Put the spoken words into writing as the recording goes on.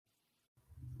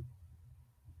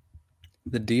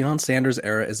The Deion Sanders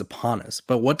era is upon us,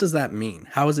 but what does that mean?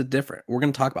 How is it different? We're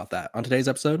going to talk about that on today's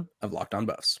episode of Locked On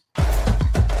Buffs.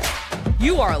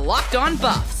 You are Locked On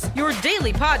Buffs, your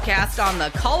daily podcast on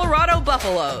the Colorado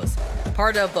Buffaloes.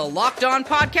 Part of the Locked On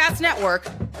Podcast Network,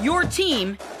 your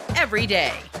team every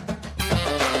day.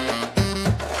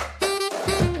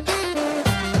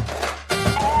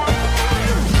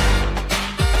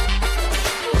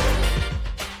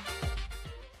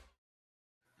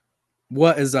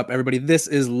 What is up, everybody? This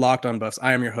is Locked On Buffs.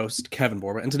 I am your host, Kevin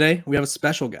Borba, and today we have a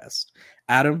special guest,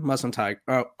 Adam Muslim-Tiger.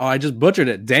 Oh, I just butchered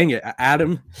it. Dang it.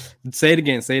 Adam, say it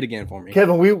again for me.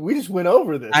 Kevin, we just went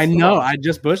over this. I know. I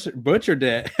just butchered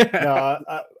it. No,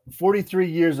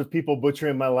 43 years of people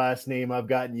butchering my last name. I've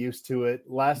gotten used to it.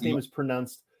 Last name is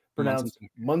pronounced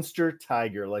Munster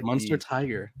Tiger, like Munster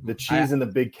Tiger, the cheese and the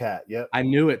big cat. Yep, I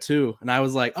knew it too, and I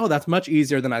was like, "Oh, that's much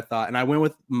easier than I thought." And I went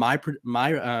with my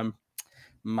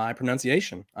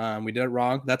pronunciation. We did it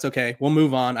wrong. That's okay. We'll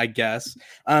move on, I guess.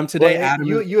 Today, well, Adam,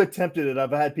 you attempted it.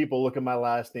 I've had people look at my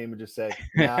last name and just say,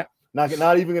 nah,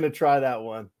 not even going to try that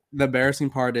one. The embarrassing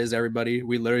part is, everybody,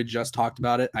 we literally just talked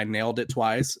about it. I nailed it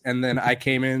twice, and then I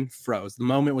came in, froze. The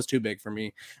moment was too big for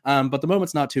me, but the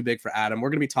moment's not too big for Adam. We're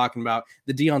going to be talking about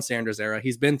the Deion Sanders era.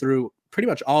 He's been through pretty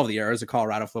much all of the eras of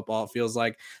Colorado football, it feels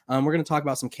like. We're going to talk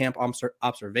about some camp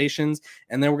observations,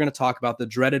 and then we're going to talk about the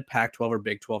dreaded Pac-12 or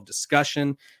Big 12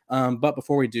 discussion. But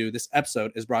before we do, this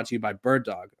episode is brought to you by Bird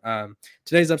Dog.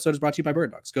 Today's episode is brought to you by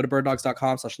Bird Dogs. Go to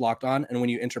birddogs.com/lockedon, and when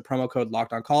you enter promo code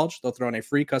LockedOnCollege, they'll throw in a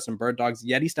free custom Bird Dogs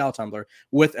Yeti-style tumbler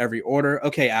with every order.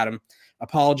 Okay, Adam,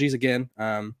 apologies again.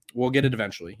 We'll get it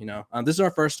eventually. This is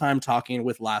our first time talking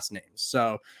with last names,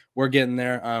 so we're getting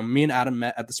there. Me and Adam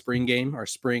met at the spring game, or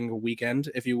spring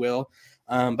weekend, if you will.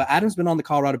 But Adam's been on the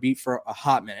Colorado beat for a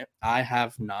hot minute. I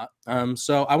have not.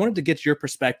 So I wanted to get your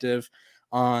perspective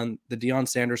on the Deion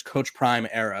Sanders Coach Prime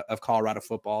era of Colorado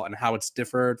football and how it's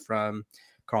differed from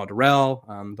Carl Durrell,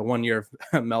 the 1 year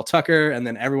of Mel Tucker, and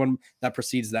then everyone that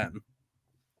precedes them.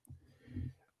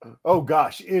 Oh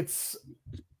gosh, it's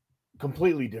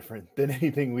completely different than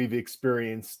anything we've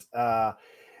experienced.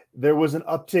 There was an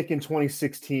uptick in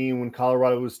 2016 when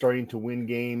Colorado was starting to win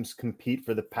games, compete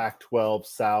for the Pac-12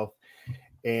 South,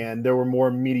 and there were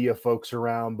more media folks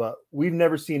around, but we've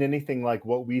never seen anything like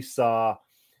what we saw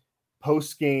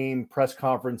post-game press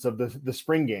conference of the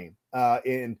spring game,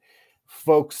 and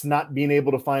folks not being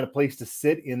able to find a place to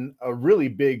sit in a really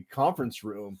big conference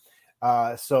room.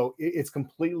 So it's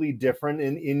completely different.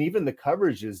 And even the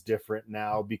coverage is different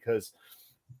now because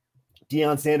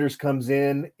Deion Sanders comes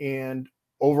in and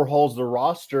overhauls the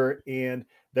roster. And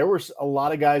there were a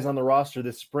lot of guys on the roster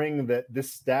this spring that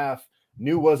this staff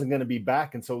knew wasn't going to be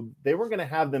back. And so they were going to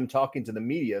have them talking to the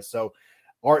media. So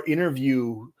our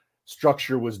interview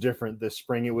structure was different this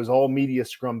spring. It was all media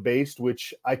scrum based,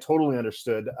 which I totally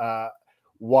understood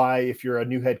why, if you're a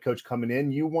new head coach coming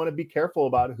in, you want to be careful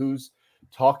about who's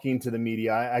talking to the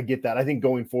media. I get that. I think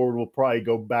going forward, we'll probably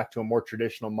go back to a more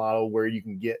traditional model where you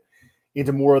can get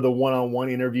into more of the one-on-one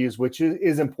interviews, which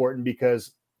is important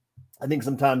because I think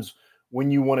sometimes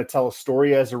when you want to tell a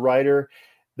story as a writer,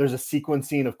 there's a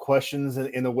sequencing of questions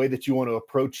in the way that you want to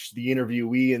approach the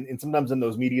interviewee. And sometimes in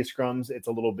those media scrums, it's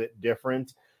a little bit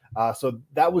different. So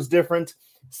that was different.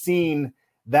 Seeing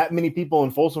that many people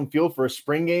in Folsom Field for a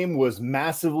spring game was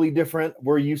massively different.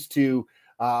 We're used to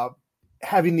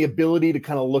having the ability to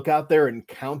kind of look out there and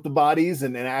count the bodies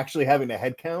and actually having a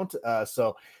head count.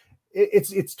 So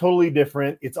it's totally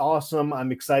different. It's awesome.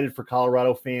 I'm excited for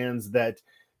Colorado fans that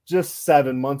just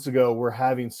 7 months ago were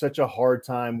having such a hard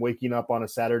time waking up on a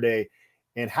Saturday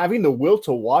and having the will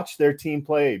to watch their team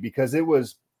play, because it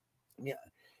was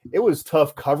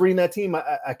tough covering that team.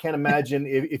 I can't imagine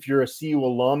if you're a CU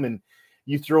alum and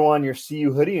you throw on your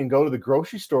CU hoodie and go to the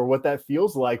grocery store, what that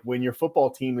feels like when your football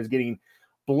team is getting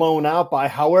blown out by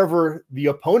however the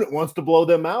opponent wants to blow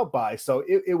them out by. So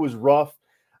it was rough.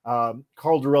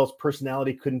 Carl Durrell's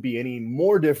personality couldn't be any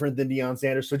more different than Deion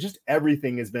Sanders. So just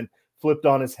everything has been flipped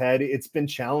on his head. It's been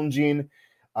challenging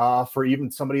for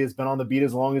even somebody that's been on the beat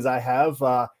as long as I have.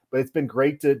 But it's been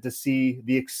great to see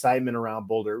the excitement around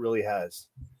Boulder. It really has.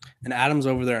 And Adam's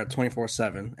over there at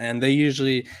 24/7. And they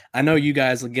usually, I know you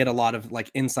guys get a lot of like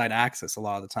inside access a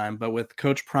lot of the time, but with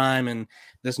Coach Prime and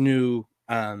this new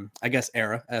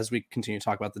era, as we continue to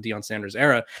talk about the Deion Sanders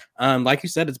era, like you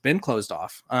said, it's been closed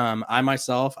off. I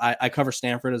myself, I cover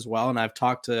Stanford as well, and I've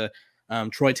talked to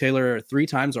Troy Taylor 3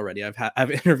 times already.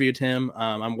 I've interviewed him.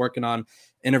 I'm working on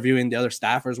interviewing the other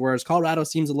staffers, whereas Colorado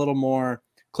seems a little more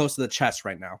close to the chest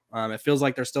right now. It feels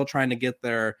like they're still trying to get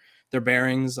their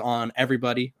bearings on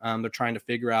everybody. They're trying to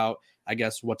figure out I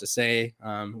guess, what to say,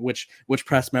 which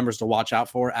press members to watch out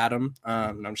for, Adam. No,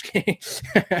 I'm just kidding.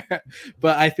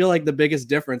 But I feel like the biggest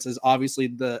difference is obviously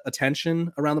the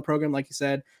attention around the program, like you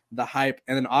said, the hype,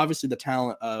 and then obviously the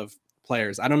talent of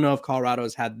players. I don't know if Colorado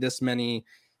has had this many,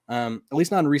 at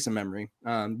least not in recent memory,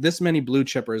 this many blue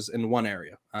chippers in one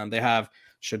area. They have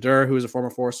Shadur, who is a former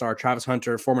 4-star, Travis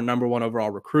Hunter, former #1 overall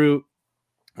recruit.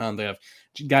 They have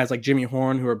guys like Jimmy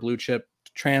Horn, who are blue chip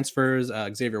transfers,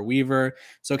 Xavier Weaver.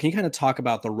 So can you kind of talk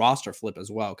about the roster flip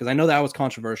as well? Because I know that was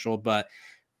controversial, but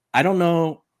I don't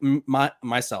know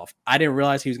myself. I didn't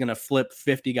realize he was going to flip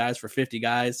 50 guys for 50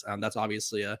 guys. That's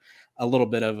obviously a little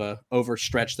bit of a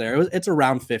overstretch there. It's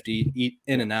around 50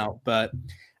 in and out, but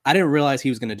I didn't realize he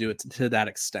was going to do it to that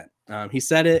extent. He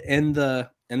said it in the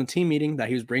team meeting that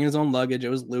he was bringing his own luggage. It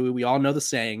was Louis. We all know the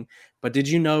saying, but did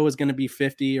you know it was going to be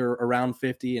 50 or around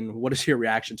 50? And what is your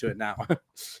reaction to it now?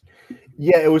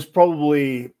 Yeah, it was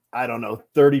probably, I don't know,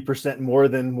 30% more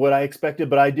than what I expected,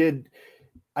 but I did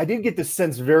get the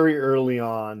sense very early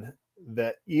on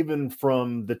that even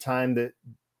from the time that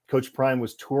Coach Prime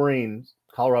was touring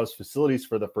Colorado's facilities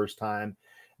for the first time,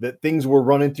 that things were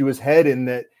running through his head and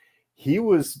that he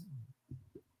was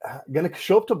going to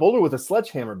show up to Boulder with a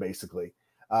sledgehammer, basically.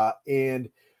 And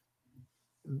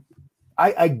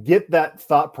I get that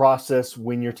thought process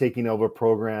when you're taking over a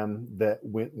program that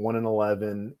went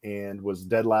 1-11 and was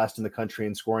dead last in the country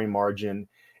in scoring margin,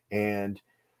 and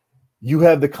you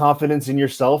have the confidence in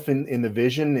yourself in the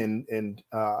vision, and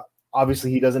obviously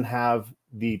he doesn't have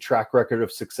the track record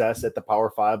of success at the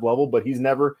Power 5 level, but he's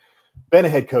never been a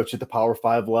head coach at the Power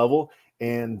 5 level,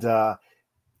 and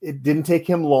it didn't take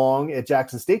him long at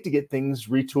Jackson State to get things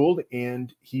retooled,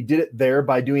 and he did it there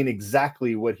by doing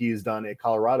exactly what he's done at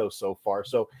Colorado so far.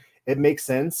 So it makes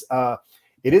sense.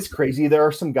 It is crazy. There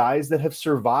are some guys that have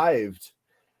survived.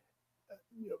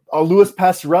 Louis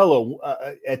Passarello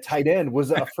at tight end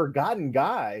was a forgotten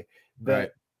guy that Right.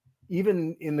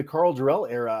 even in the Carl Durrell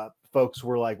era, folks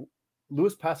were like,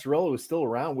 Louis Passarello is still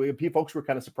around. Folks were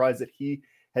kind of surprised that he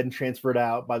hadn't transferred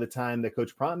out by the time that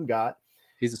Coach Prime got.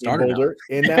 He's a starter now.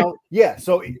 And now, yeah.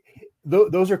 So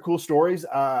those are cool stories.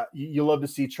 You love to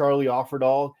see Charlie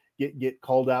Offerdahl get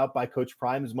called out by Coach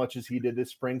Prime as much as he did this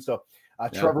spring. So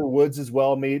Trevor Woods as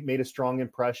well made a strong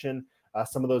impression.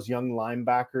 Some of those young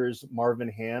linebackers, Marvin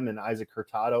Ham and Isaac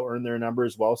Hurtado, earned their number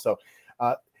as well. So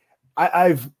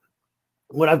I've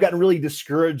gotten really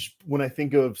discouraged when I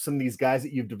think of some of these guys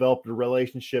that you've developed a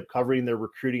relationship, covering their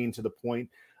recruiting to the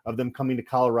point of them coming to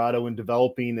Colorado and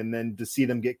developing, and then to see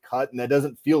them get cut. And that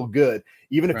doesn't feel good.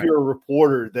 Even if you're a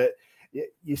reporter, that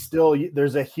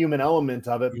there's a human element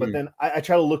of it. But then I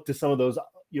try to look to some of those.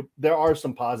 There are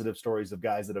some positive stories of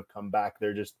guys that have come back.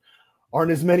 There just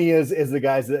aren't as many as the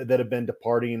guys that have been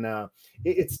departing.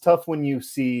 It's tough when you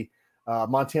see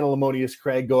Montana Lamonius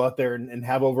Craig go out there and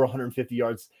have over 150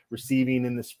 yards receiving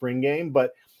in the spring game.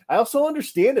 But I also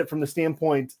understand it from the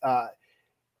standpoint,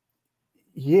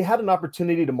 he had an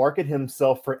opportunity to market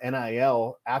himself for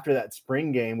NIL after that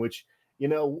spring game, which,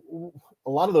 a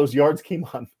lot of those yards came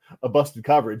on a busted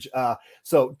coverage.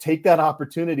 So take that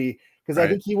opportunity, because I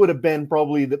think he would have been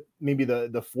probably maybe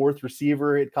the fourth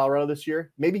receiver at Colorado this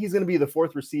year. Maybe he's going to be the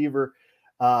fourth receiver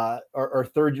or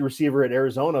third receiver at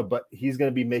Arizona, but he's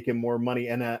going to be making more money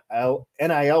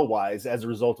NIL wise as a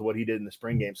result of what he did in the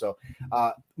spring game. So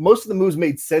most of the moves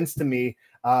made sense to me,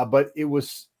 but it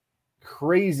was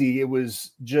crazy. It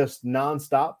was just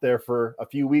nonstop there for a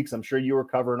few weeks. I'm sure you were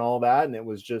covering all that, and it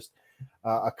was just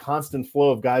a constant flow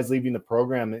of guys leaving the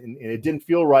program, and it didn't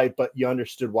feel right, but you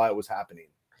understood why it was happening.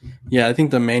 Yeah, I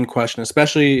think the main question,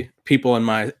 especially people in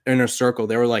my inner circle,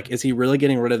 they were like, is he really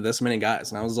getting rid of this many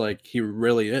guys? And I was like, he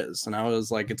really is. And I was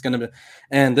like, it's going to be,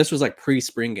 and this was like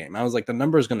pre-spring game. I was like, the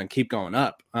number is going to keep going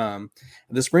up.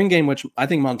 The spring game, which I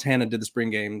think Montana did the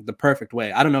spring game the perfect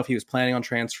way. I don't know if he was planning on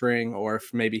transferring or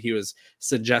if maybe he was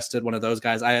suggested one of those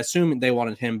guys. I assume they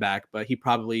wanted him back, but he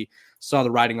probably saw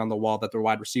the writing on the wall that their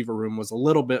wide receiver room was a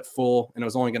little bit full and it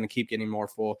was only going to keep getting more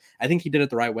full. I think he did it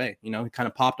the right way. He kind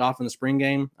of popped off in the spring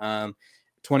game.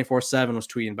 24/7 was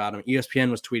tweeting about him.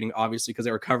 ESPN was tweeting, obviously, because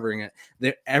they were covering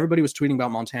it. Everybody was tweeting about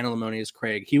Montana Lamonius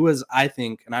Craig. He was, I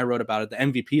think, and I wrote about it, the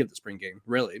MVP of the spring game,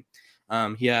 really.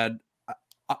 He had,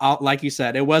 like you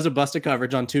said, it was a busted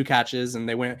coverage on 2 catches, and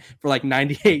they went for like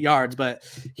 98 yards, but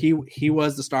he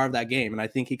was the star of that game, and I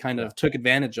think he kind of took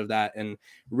advantage of that and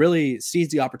really seized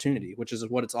the opportunity, which is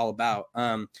what it's all about.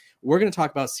 We're going to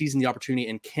talk about seizing the opportunity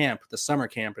in camp, the summer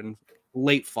camp, and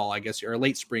late fall, I guess, or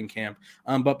late spring camp.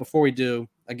 But before we do,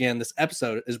 again, this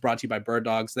episode is brought to you by Bird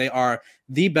Dogs. They are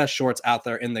the best shorts out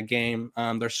there in the game.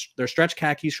 Their stretch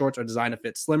khaki shorts are designed to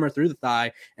fit slimmer through the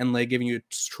thigh and leg, giving you a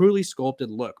truly sculpted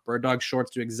look. Bird Dogs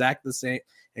shorts do exactly the same,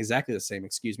 as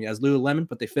Lululemon,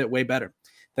 but they fit way better.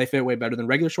 They fit way better than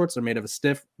regular shorts. They're made of a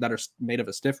stiff,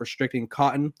 restricting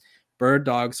cotton. Bird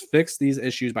Dogs fix these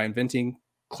issues by inventing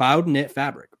cloud knit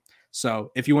fabric.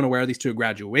 So if you want to wear these to a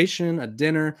graduation, a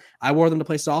dinner, I wore them to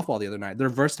play softball the other night. They're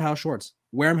versatile shorts.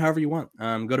 Wear them however you want.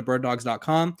 Go to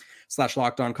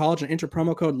birddogs.com/lockedoncollege and enter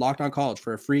promo code lockedoncollege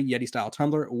for a free Yeti style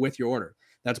tumbler with your order.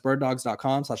 That's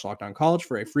birddogs.com/lockedoncollege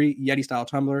for a free Yeti style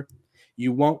tumbler.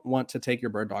 You won't want to take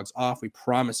your Bird Dogs off. We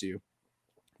promise you.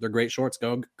 They're great shorts.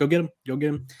 Go get them. Go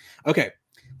get them. Okay.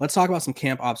 Let's talk about some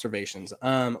camp observations.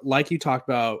 Like you talked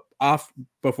about off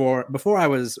before I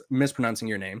was mispronouncing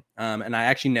your name, and I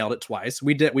actually nailed it twice.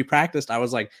 We practiced. I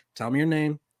was like, tell me your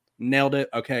name. Nailed it.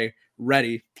 Okay,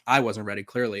 ready. I wasn't ready,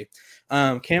 clearly.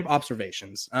 Camp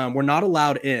observations. We're not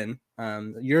allowed in.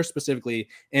 You're specifically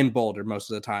in Boulder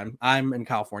most of the time. I'm in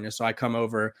California, so I come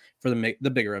over for the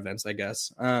bigger events, I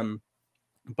guess.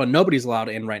 But nobody's allowed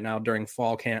in right now during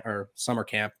fall camp or summer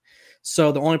camp.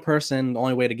 So the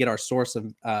only way to get our source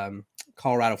of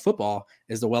Colorado football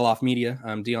is the well-off media,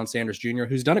 Deion Sanders Jr.,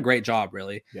 who's done a great job,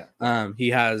 really. Yeah.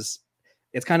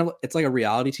 It's like a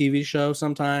reality TV show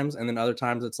sometimes, and then other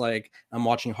times it's like I'm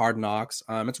watching Hard Knocks.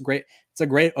 It's a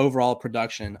great overall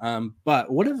production. But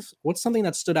what's something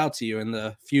that stood out to you in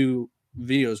the few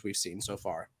videos we've seen so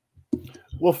far?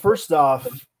 Well, first off,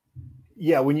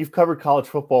 yeah, when you've covered college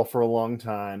football for a long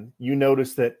time, you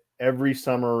notice that every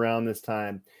summer around this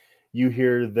time, you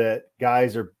hear that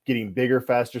guys are getting bigger,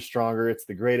 faster, stronger. It's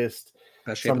the greatest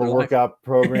summer workout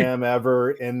program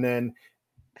ever. And then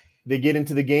they get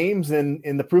into the games and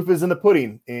the proof is in the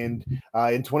pudding. And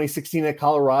in 2016 at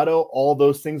Colorado, all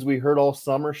those things we heard all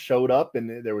summer showed up,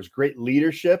 and there was great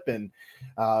leadership, and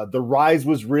the rise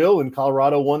was real, and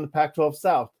Colorado won the Pac-12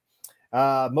 South.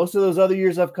 Most of those other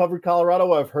years I've covered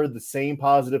Colorado, I've heard the same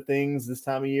positive things this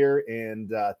time of year,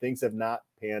 and things have not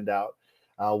panned out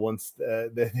once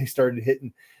they started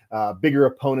hitting bigger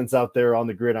opponents out there on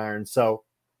the gridiron. So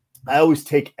I always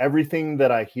take everything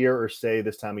that I hear or say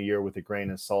this time of year with a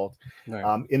grain of salt.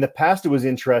 Right. In the past, it was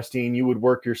interesting. You would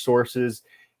work your sources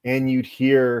and you'd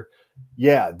hear,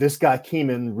 yeah, this guy came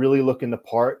in really looking the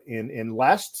part. And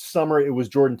last summer, it was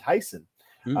Jordan Tyson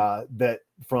that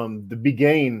from the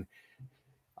beginning,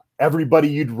 everybody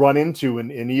you'd run into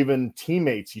and even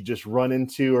teammates you just run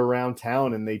into around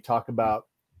town, and they talk about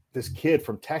this kid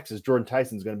from Texas, Jordan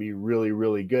Tyson's going to be really,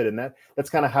 really good. And that's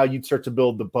kind of how you'd start to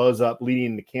build the buzz up leading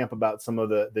into camp about some of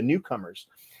the newcomers.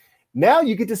 Now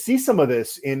you get to see some of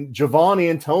this in Javon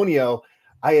Antonio.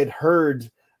 I had heard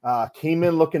came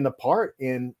in looking the part,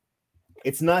 and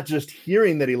it's not just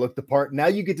hearing that he looked the part. Now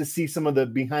you get to see some of the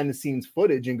behind the scenes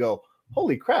footage and go,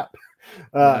 holy crap.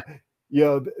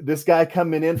 This guy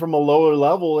coming in from a lower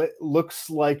level, it looks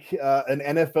like an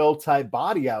NFL type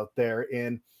body out there.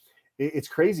 And it's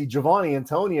crazy. Javon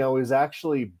Antonio is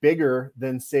actually bigger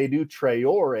than Seydou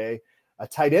Traore, a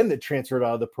tight end that transferred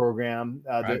out of the program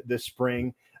this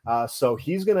spring. So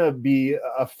he's going to be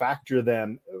a factor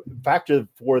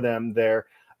for them there.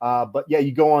 But yeah,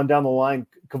 you go on down the line.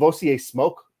 Kavosiey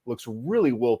Smoke looks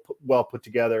really well put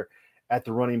together at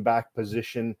the running back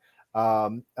position.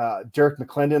 Derek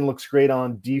McClendon looks great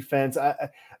on defense.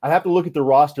 I have to look at the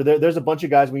roster. There's a bunch of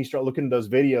guys when you start looking at those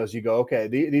videos, you go, okay,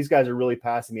 these guys are really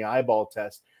passing the eyeball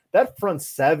test. That front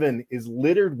seven is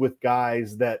littered with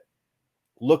guys that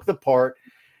look the part.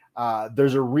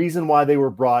 There's a reason why they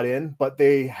were brought in, but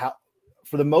they have,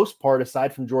 for the most part,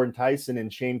 aside from Jordan Tyson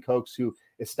and Shane Cokes, who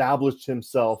established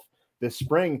himself this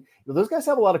spring, those guys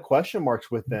have a lot of question marks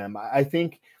with them. I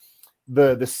think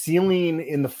the ceiling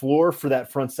in the floor for that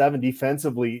front seven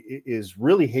defensively is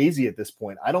really hazy at this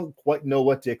point. I don't quite know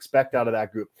what to expect out of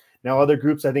that group. Now, other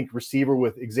groups, I think receiver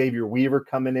with Xavier Weaver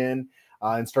coming in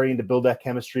and starting to build that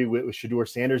chemistry with Shedeur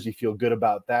Sanders, you feel good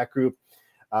about that group.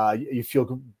 You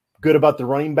feel good about the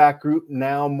running back group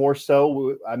now more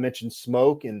so. I mentioned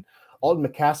Smoke, and Alden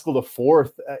McCaskill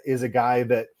IV is a guy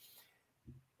that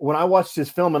when I watched his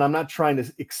film, and I'm not trying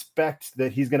to expect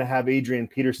that he's going to have Adrian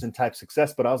Peterson type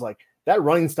success, but I was like, that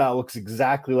running style looks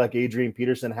exactly like Adrian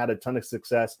Peterson. Had a ton of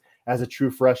success as a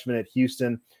true freshman at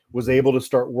Houston, was able to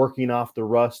start working off the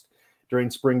rust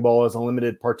during spring ball as a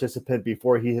limited participant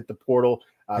before he hit the portal.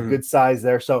 Good size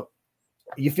there. So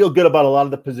you feel good about a lot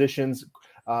of the positions.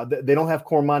 They don't have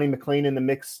Cormani McLean in the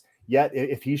mix yet.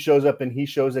 If he shows up and he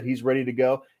shows that he's ready to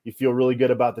go, you feel really good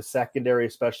about the secondary,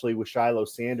 especially with Shiloh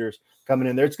Sanders coming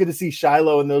in there. It's good to see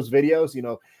Shiloh in those videos.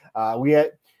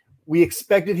 we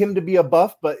expected him to be a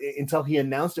buff, but until he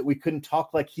announced it, we couldn't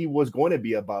talk like he was going to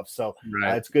be a buff. So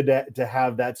it's good to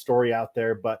have that story out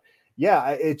there. But yeah,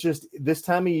 it just, this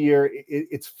time of year,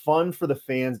 it's fun for the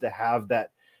fans to have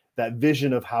that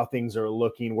vision of how things are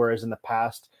looking. Whereas in the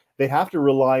past, they have to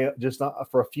rely just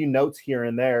for a few notes here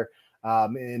and there.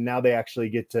 And now they actually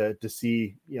get to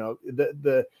see,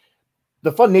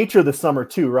 the fun nature of the summer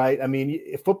too, right? I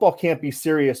mean, football can't be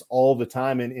serious all the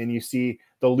time, and you see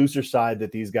the looser side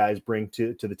that these guys bring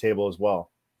to the table as well.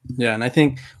 Yeah, and I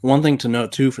think one thing to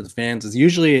note too for the fans is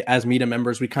usually as media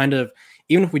members, we kind of,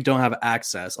 even if we don't have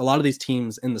access, a lot of these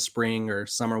teams in the spring or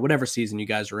summer, whatever season you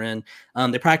guys are in,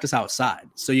 they practice outside.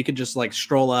 So you could just like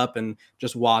stroll up and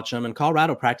just watch them. And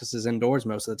Colorado practices indoors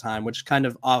most of the time, which kind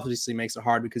of obviously makes it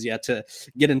hard because you had to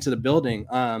get into the building.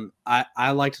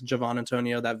 I liked Javon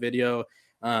Antonio, that video.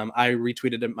 I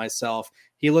retweeted it myself.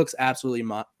 He looks absolutely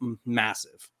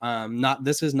massive.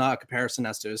 This is not a comparison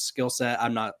as to his skill set.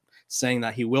 I'm not saying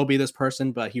that he will be this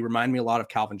person, but he reminded me a lot of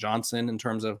Calvin Johnson in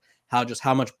terms of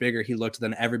how much bigger he looked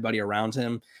than everybody around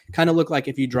him. Kind of looked like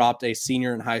if you dropped a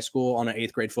senior in high school on an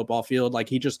 8th grade football field. Like,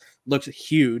 he just looked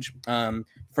huge.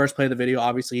 First play of the video,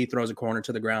 obviously he throws a corner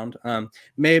to the ground.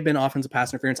 May have been offensive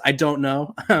pass interference. I don't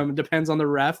know. Depends on the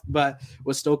ref, but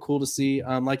was still cool to see.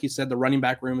 Like you said, the running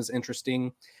back room is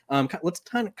interesting. Let's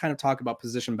kind of talk about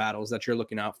position battles that you're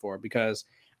looking out for, because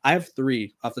I have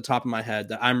 3 off the top of my head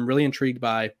that I'm really intrigued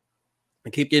by. I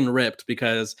keep getting ripped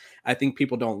because I think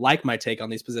people don't like my take on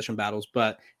these position battles,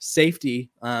 but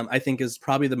safety, I think, is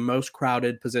probably the most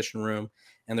crowded position room,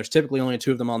 and there's typically only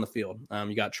 2 of them on the field.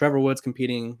 You got Trevor Woods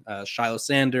competing, Shiloh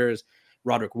Sanders,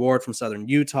 Roderick Ward from Southern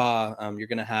Utah. You're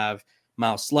going to have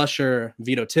Miles Slusher,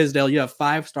 Vito Tisdale. You have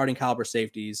 5 starting caliber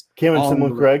safeties. Cameron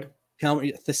Simon Craig.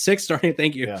 The 6 starting.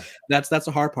 Thank you. Yeah. That's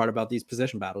the hard part about these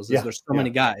position battles is there's so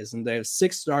many guys, and they have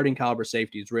 6 starting caliber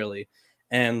safeties really.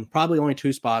 And probably only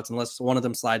 2 spots unless one of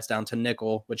them slides down to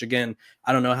nickel, which again,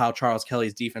 I don't know how Charles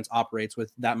Kelly's defense operates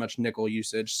with that much nickel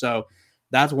usage. So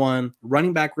that's one.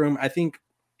 Running back room, I think,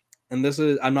 and this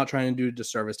is, I'm not trying to do a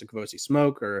disservice to Kavosi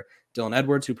Smoke or Dylan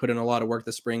Edwards, who put in a lot of work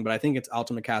this spring, but I think it's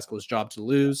Alton McCaskill's job to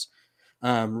lose.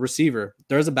 Receiver,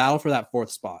 there's a battle for that 4th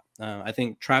spot. I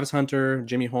think Travis Hunter,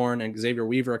 Jimmy Horn, and Xavier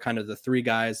Weaver are kind of the 3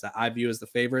 guys that I view as the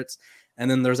favorites. And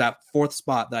then there's that 4th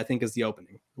spot that I think is the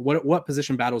opening. What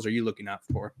position battles are you looking out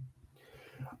for?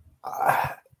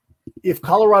 If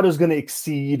Colorado is going to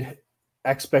exceed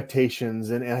expectations,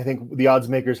 and I think the odds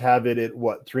makers have it at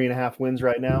 3.5 wins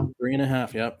right now?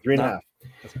 3.5, yep.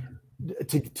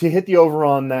 3.5. To hit the over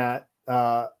on that,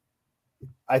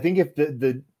 I think if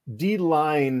the D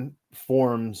line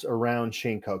forms around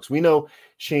Shane Cokes. We know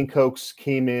Shane Cokes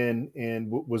came in and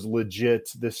was legit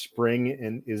this spring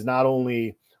and is not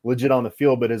only legit on the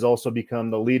field, but has also become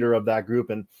the leader of that group.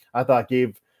 And I thought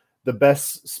gave the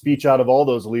best speech out of all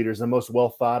those leaders, the most well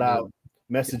thought out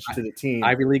message to the team.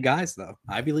 Ivy League guys, though.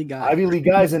 Ivy League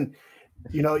guys. And,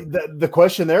 the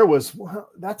question there was, well,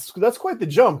 that's quite the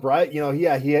jump, right?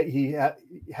 He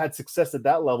had success at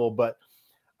that level, but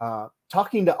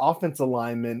talking to offensive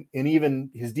linemen and even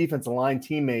his defensive line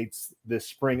teammates this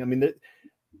spring, I mean,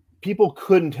 people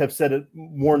couldn't have said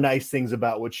more nice things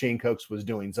about what Shane Cokes was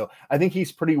doing. So I think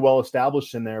he's pretty well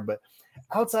established in there. But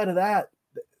outside of that,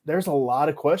 there's a lot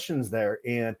of questions there.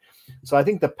 And so I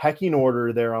think the pecking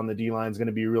order there on the D-line is going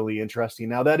to be really interesting.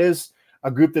 Now, that is a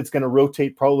group that's going to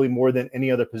rotate probably more than any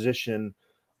other position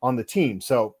on the team.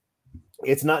 So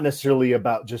it's not necessarily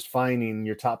about just finding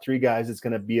your top 3 guys. It's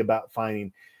going to be about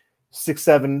finding 6,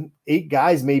 7, 8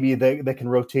 guys maybe that can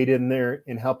rotate in there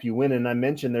and help you win. And I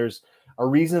mentioned there's a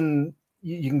reason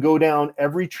you can go down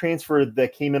every transfer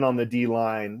that came in on the D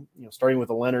line, starting with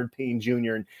a Leonard Payne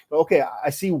Jr. And okay, I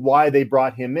see why they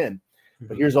brought him in. Mm-hmm.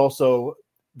 But here's also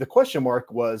the question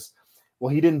mark was,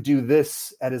 well, he didn't do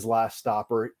this at his last stop,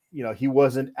 or, he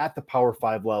wasn't at the Power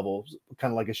 5 level,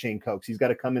 kind of like a Shane Cokes. He's got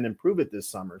to come in and prove it this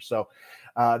summer. So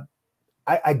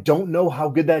I don't know how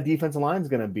good that defensive line is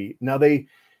going to be. Now, they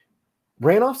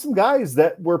ran off some guys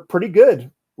that were pretty good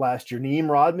last year.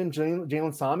 Neem Rodman,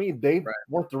 Jalen Sami, they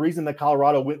weren't the reason that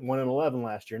Colorado went 1-11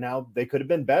 last year. Now, they could have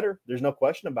been better. There's no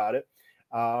question about it.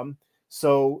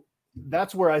 So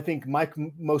that's where I think my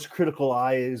most critical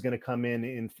eye is going to come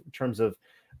in terms of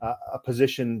a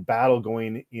position battle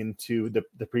going into the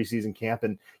preseason camp.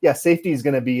 And yeah, safety is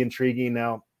going to be intriguing.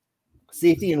 Now,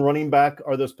 safety and running back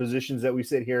are those positions that we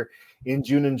sit here in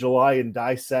June and July and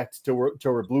dissect till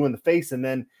we're blue in the face. And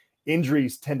then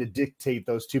injuries tend to dictate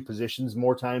those 2 positions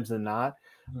more times than not.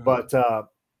 Mm-hmm. But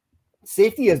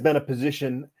safety has been a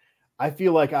position I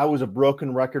feel like I was a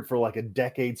broken record for like a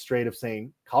decade straight of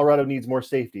saying Colorado needs more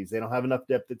safeties. They don't have enough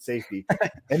depth at safety.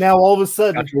 And now all of a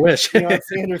sudden, Deion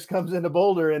Sanders comes into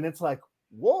Boulder and it's like,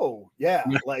 whoa, yeah,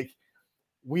 like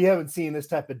we haven't seen this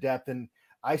type of depth. And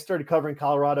I started covering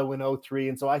Colorado in 2003.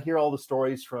 And so I hear all the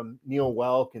stories from Neil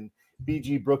Welk and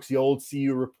B.G. Brooks, the old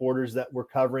CU reporters that were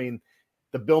covering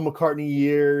the Bill McCartney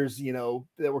years,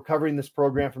 that were covering this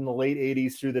program from the late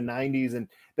 80s through the 90s. And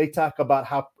they talk about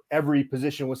how every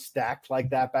position was stacked like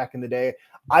that back in the day.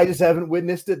 I just haven't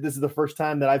witnessed it. This is the first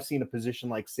time that I've seen a position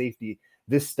like safety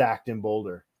this stacked in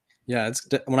Boulder. Yeah,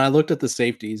 when I looked at the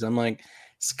safeties, I'm like,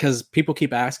 because people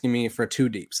keep asking me for two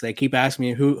deeps. They keep asking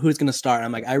me who's going to start.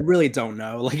 I'm like, I really don't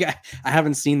know. Like, I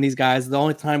haven't seen these guys. The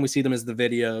only time we see them is the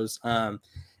videos.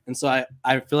 And so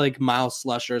I feel like Miles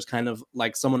Slusher is kind of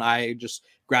like someone I just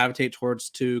gravitate towards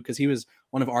too, because he was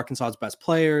one of Arkansas's best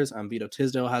players. Vito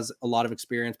Tisdale has a lot of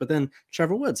experience, but then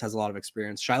Trevor Woods has a lot of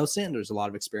experience. Shiloh Sanders a lot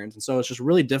of experience. And so it's just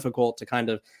really difficult to kind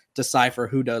of decipher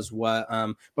who does what.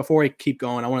 Before we keep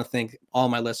going, I want to thank all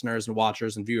my listeners and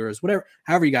watchers and viewers,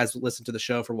 however you guys listen to the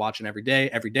show, for watching every day.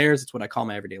 Everydayers, it's what I call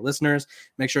my everyday listeners.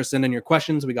 Make sure to send in your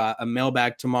questions. We got a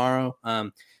mailbag tomorrow.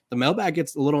 The mailbag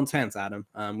gets a little intense, Adam.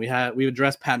 We've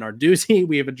addressed Pat Narduzzi.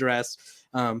 We have addressed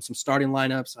some starting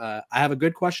lineups. I have a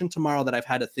good question tomorrow that I've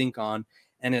had to think on,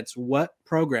 and it's what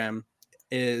program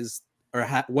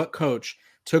what coach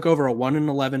took over a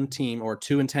 1-11 team or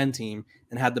 2-10 team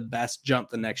and had the best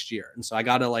jump the next year. And so I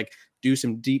got to do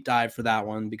some deep dive for that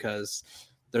one, because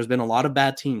there's been a lot of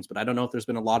bad teams, but I don't know if there's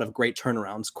been a lot of great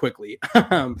turnarounds quickly.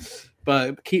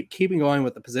 But keeping going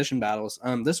with the position battles,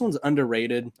 this one's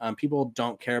underrated. People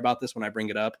don't care about this when I bring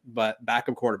it up, but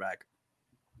backup quarterback.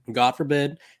 God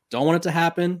forbid, don't want it to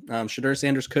happen. Shedeur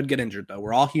Sanders could get injured, though.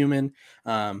 We're all human.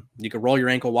 You could roll your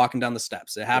ankle walking down the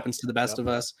steps. It happens to the best of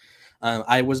us.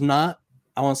 I was not,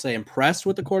 I want to say, impressed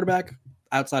with the quarterback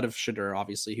outside of Shedeur.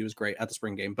 Obviously, he was great at the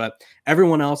spring game, but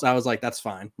everyone else, I was like, that's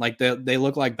fine. Like they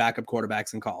look like backup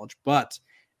quarterbacks in college. But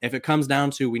if it comes down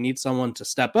to we need someone to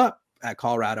step up at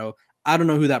Colorado, I don't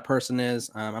know who that person is.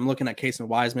 I'm looking at Casey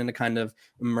Wiseman to kind of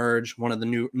emerge, one of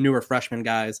the newer freshman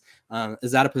guys.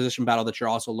 Is that a position battle that you're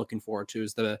also looking forward to?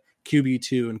 Is the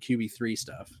QB2 and QB3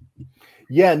 stuff?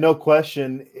 Yeah, no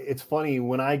question. It's funny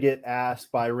when I get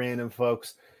asked by random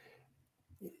folks,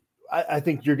 I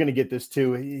think you're going to get this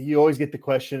too. You always get the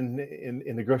question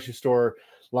in the grocery store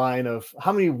line of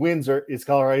how many wins is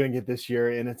Colorado going to get this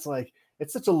year? And it's like,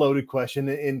 it's such a loaded question.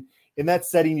 And in that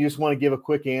setting, you just want to give a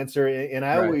quick answer. And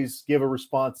I always give a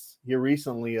response here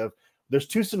recently of there's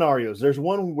two scenarios. There's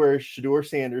one where Shedeur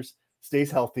Sanders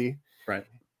stays healthy. Right.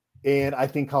 And I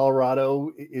think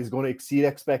Colorado is going to exceed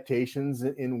expectations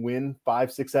and win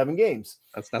 5, 6, 7 games.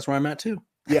 That's where I'm at too.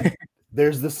 Yeah.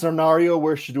 There's the scenario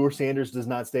where Shedeur Sanders does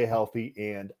not stay healthy,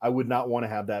 and I would not want to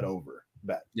have that over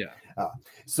bet. Yeah.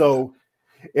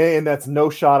 And that's no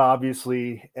shot,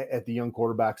 obviously, at the young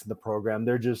quarterbacks in the program.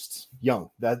 They're just young.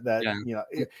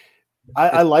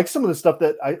 I like some of the stuff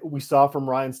that we saw from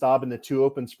Ryan Staub in the 2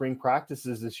 open spring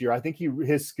practices this year. I think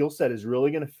his skill set is really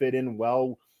going to fit in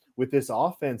well with this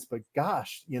offense. But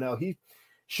gosh, he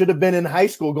should have been in high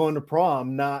school going to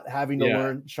prom, not having to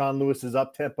learn Sean Lewis's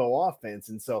up-tempo offense.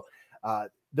 And so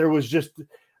there was just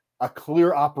a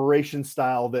clear operation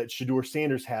style that Shedeur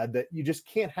Sanders had that you just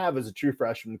can't have as a true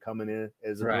freshman coming in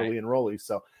as an early enrollee.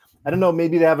 So I don't know,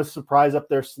 maybe they have a surprise up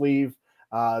their sleeve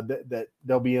that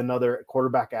there'll be another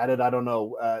quarterback added. I don't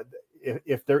know.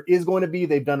 If there is going to be,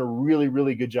 they've done a really,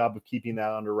 really good job of keeping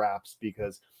that under wraps,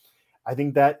 because I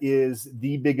think that is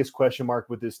the biggest question mark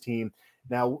with this team.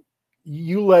 Now,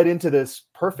 you led into this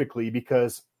perfectly,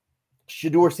 because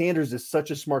Shedeur Sanders is such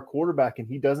a smart quarterback and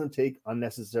he doesn't take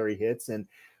unnecessary hits. And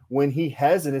when he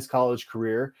has in his college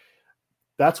career,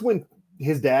 that's when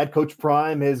his dad, Coach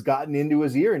Prime, has gotten into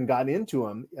his ear and gotten into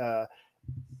him.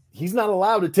 He's not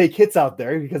allowed to take hits out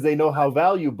there because they know how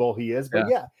valuable he is. But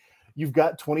you've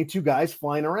got 22 guys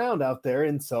flying around out there.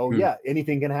 And so,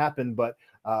 anything can happen. But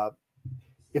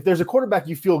if there's a quarterback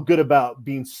you feel good about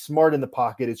being smart in the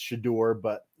pocket, it's Shedeur,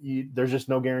 but there's just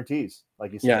no guarantees,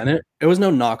 like you said. Yeah, and it was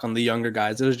no knock on the younger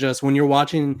guys. It was just when you're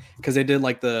watching, because they did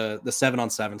like the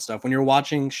 7-on-7 stuff. When you're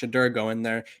watching Shedeur go in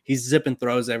there, he's zipping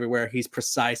throws everywhere. He's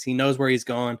precise. He knows where he's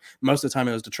going. Most of the time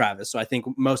it was to Travis, so I think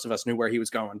most of us knew where he was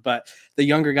going. But the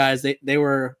younger guys, they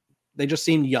just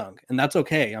seemed young, and that's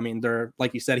okay. I mean, they're,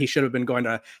 like you said, he should have been going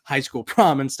to high school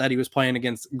prom. Instead, he was playing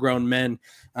against grown men,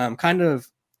 kind of.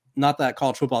 Not that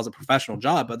college football is a professional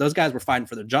job, but those guys were fighting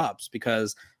for their jobs,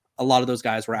 because a lot of those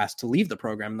guys were asked to leave the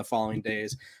program in the following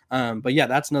days. But yeah,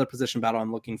 that's another position battle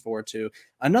I'm looking forward to.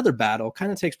 Another battle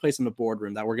kind of takes place in the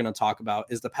boardroom that we're going to talk about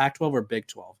is the Pac-12 or Big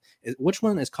 12. Which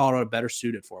one is Colorado better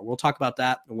suited for? We'll talk about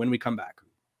that when we come back.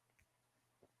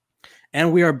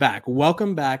 And we are back.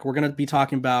 Welcome back. We're going to be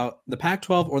talking about the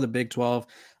Pac-12 or the Big 12.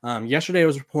 Yesterday it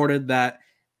was reported that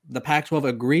the Pac-12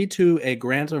 agreed to a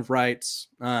grant of rights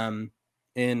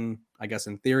in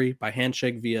theory, by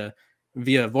handshake via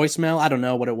voicemail. I don't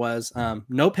know what it was.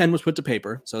 No pen was put to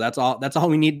paper. So that's all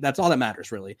we need. That's all that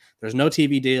matters, really. There's no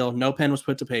TV deal. No pen was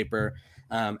put to paper.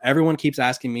 Everyone keeps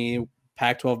asking me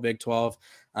Pac-12, Big 12.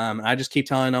 And I just keep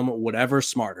telling them whatever's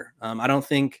smarter. I don't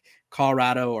think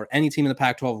Colorado or any team in the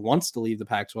Pac-12 wants to leave the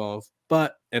Pac-12,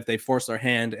 but if they force their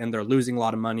hand and they're losing a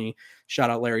lot of money, shout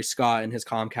out Larry Scott and his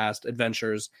Comcast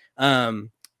adventures.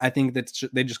 I think that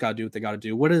they just got to do what they got to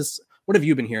do. What have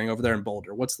you been hearing over there in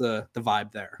Boulder? What's the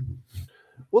vibe there?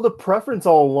 Well, the preference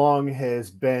all along has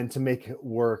been to make it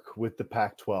work with the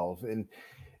Pac-12. And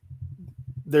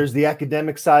there's the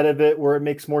academic side of it where it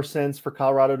makes more sense for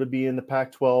Colorado to be in the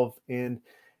Pac-12. And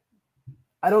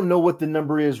I don't know what the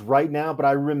number is right now, but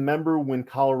I remember when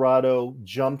Colorado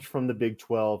jumped from the Big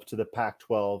 12 to the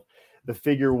Pac-12, the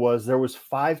figure was there was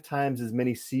 5 times as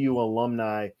many CU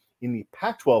alumni in the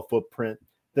Pac-12 footprint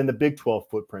than the Big 12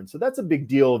 footprint. So that's a big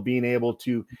deal of being able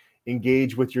to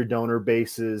engage with your donor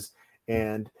bases.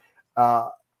 And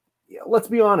let's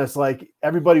be honest, like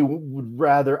everybody would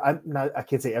rather, I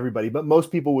can't say everybody, but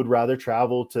most people would rather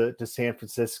travel to San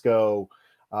Francisco,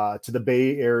 to the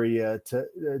Bay Area, to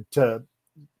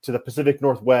the Pacific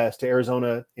Northwest, to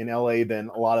Arizona and LA than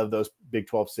a lot of those Big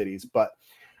 12 cities. But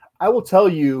I will tell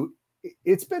you,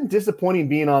 it's been disappointing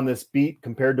being on this beat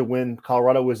compared to when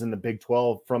Colorado was in the Big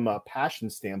 12 from a passion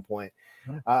standpoint.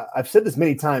 I've said this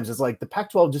many times. It's like the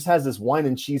Pac-12 just has this wine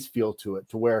and cheese feel to it,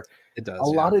 to where it does. A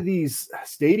lot of these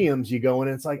stadiums you go in,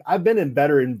 and it's like, I've been in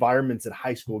better environments at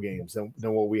high school games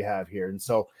than what we have here. And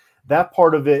so that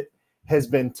part of it has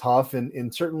been tough.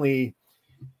 And certainly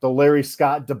the Larry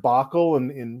Scott debacle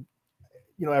and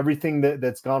everything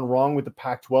that's gone wrong with the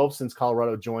Pac-12 since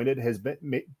Colorado joined it has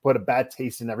put a bad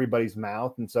taste in everybody's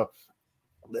mouth. And so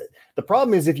the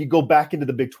problem is if you go back into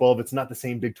the Big 12, it's not the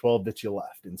same Big 12 that you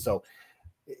left. And so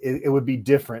it would be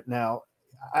different. Now,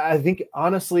 I think,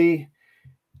 honestly,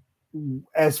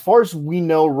 as far as we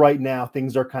know right now,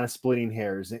 things are kind of splitting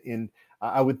hairs. And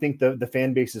I would think the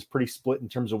fan base is pretty split in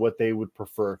terms of what they would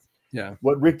prefer. Yeah.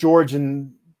 What Rick George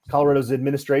and Colorado's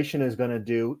administration is going to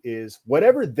do is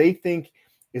whatever they think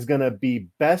is going to be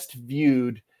best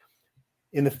viewed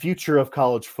in the future of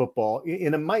college football.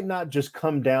 And it might not just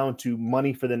come down to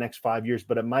money for the next 5 years,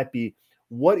 but it might be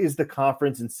what is the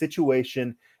conference and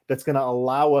situation that's going to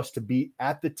allow us to be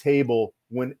at the table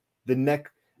when the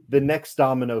next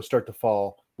dominoes start to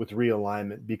fall with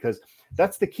realignment, because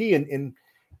that's the key. And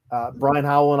Brian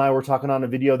Howell and I were talking on a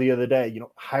video the other day,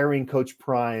 hiring Coach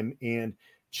Prime and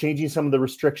changing some of the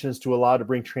restrictions to allow to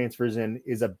bring transfers in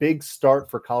is a big start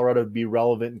for Colorado to be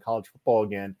relevant in college football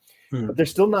again. But they're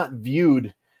still not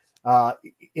viewed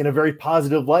in a very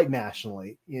positive light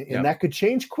nationally. And that could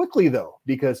change quickly, though,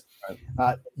 because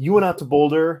you went out to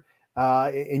Boulder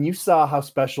and you saw how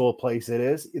special a place it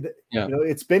is.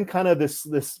 It's been kind of this,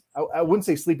 I wouldn't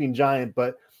say sleeping giant,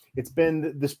 but it's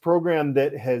been this program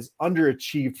that has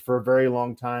underachieved for a very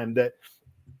long time that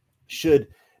should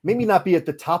maybe not be at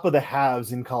the top of the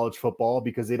haves in college football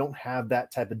because they don't have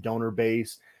that type of donor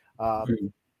base.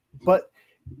 But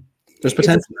there's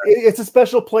potential. It's a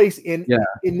special place, and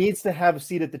it needs to have a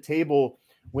seat at the table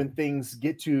when things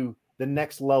get to the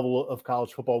next level of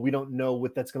college football. We don't know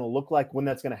what that's going to look like, when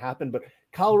that's going to happen, but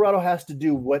Colorado has to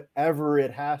do whatever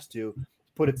it has to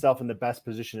put itself in the best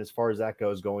position as far as that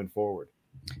goes going forward.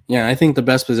 Yeah, I think the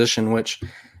best position, which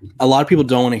a lot of people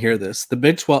don't want to hear this, the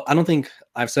Big 12, I don't think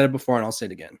I've said it before and I'll say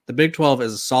it again. The Big 12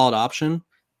 is a solid option,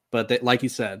 but like you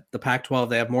said, the Pac-12,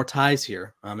 they have more ties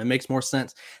here. It makes more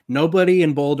sense. Nobody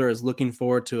in Boulder is looking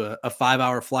forward to a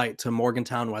 5-hour flight to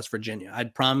Morgantown, West Virginia.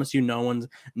 I'd promise you no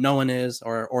one is,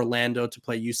 or Orlando to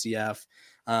play UCF.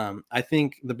 I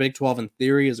think the Big 12 in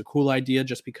theory is a cool idea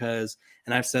just because,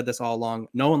 and I've said this all along,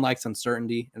 no one likes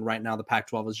uncertainty. And right now the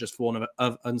Pac-12 is just full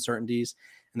of uncertainties.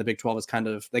 And the Big 12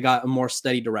 is they got a more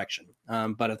steady direction.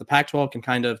 But if the Pac-12 can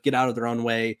kind of get out of their own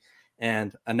way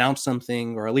and announce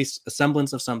something, or at least a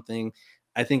semblance of something,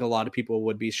 I think a lot of people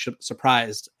would be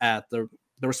surprised at the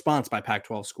response by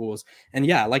Pac-12 schools. And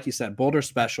yeah, like you said, Boulder's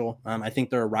special. I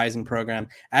think they're a rising program.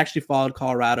 I actually followed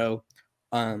Colorado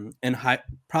in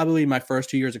probably my first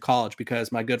 2 years of college,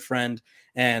 because my good friend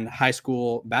and high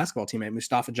school basketball teammate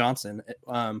Mustafa Johnson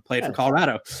played for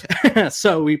Colorado.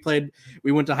 So we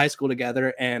went to high school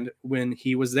together, and when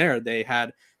he was there, they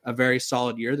had a very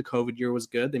solid year. The COVID year was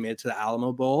good. They made it to the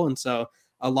Alamo Bowl, and so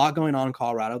a lot going on in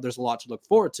Colorado. There's a lot to look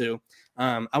forward to.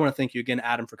 I want to thank you again,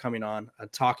 Adam, for coming on,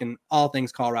 talking all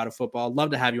things Colorado football. Love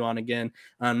to have you on again.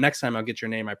 Next time I'll get your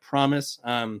name, I promise.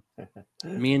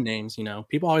 Me and names,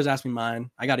 people always ask me mine.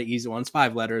 I got an easy one. It's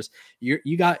 5 letters.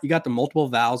 You got the multiple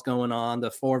vowels going on, the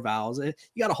 4 vowels. You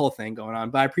got a whole thing going on.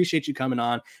 But I appreciate you coming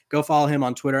on. Go follow him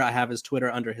on Twitter. I have his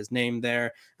Twitter under his name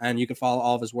there, and you can follow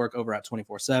all of his work over at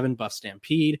 24/7 Buff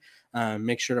Stampede.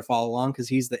 Make sure to follow along, because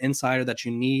he's the insider that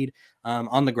you need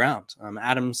on the ground.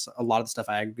 Adam's, a lot of the stuff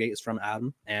I aggregate is from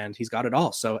Adam, and he's got it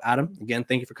all. So Adam, again,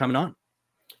 thank you for coming on.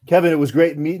 Kevin, it was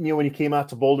great meeting you when you came out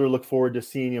to Boulder. Look forward to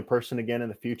seeing you in person again in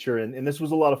the future. And this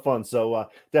was a lot of fun. So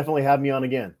definitely have me on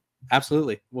again.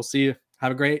 Absolutely. We'll see you.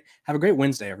 Have a great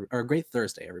Wednesday or a great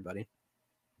Thursday, everybody.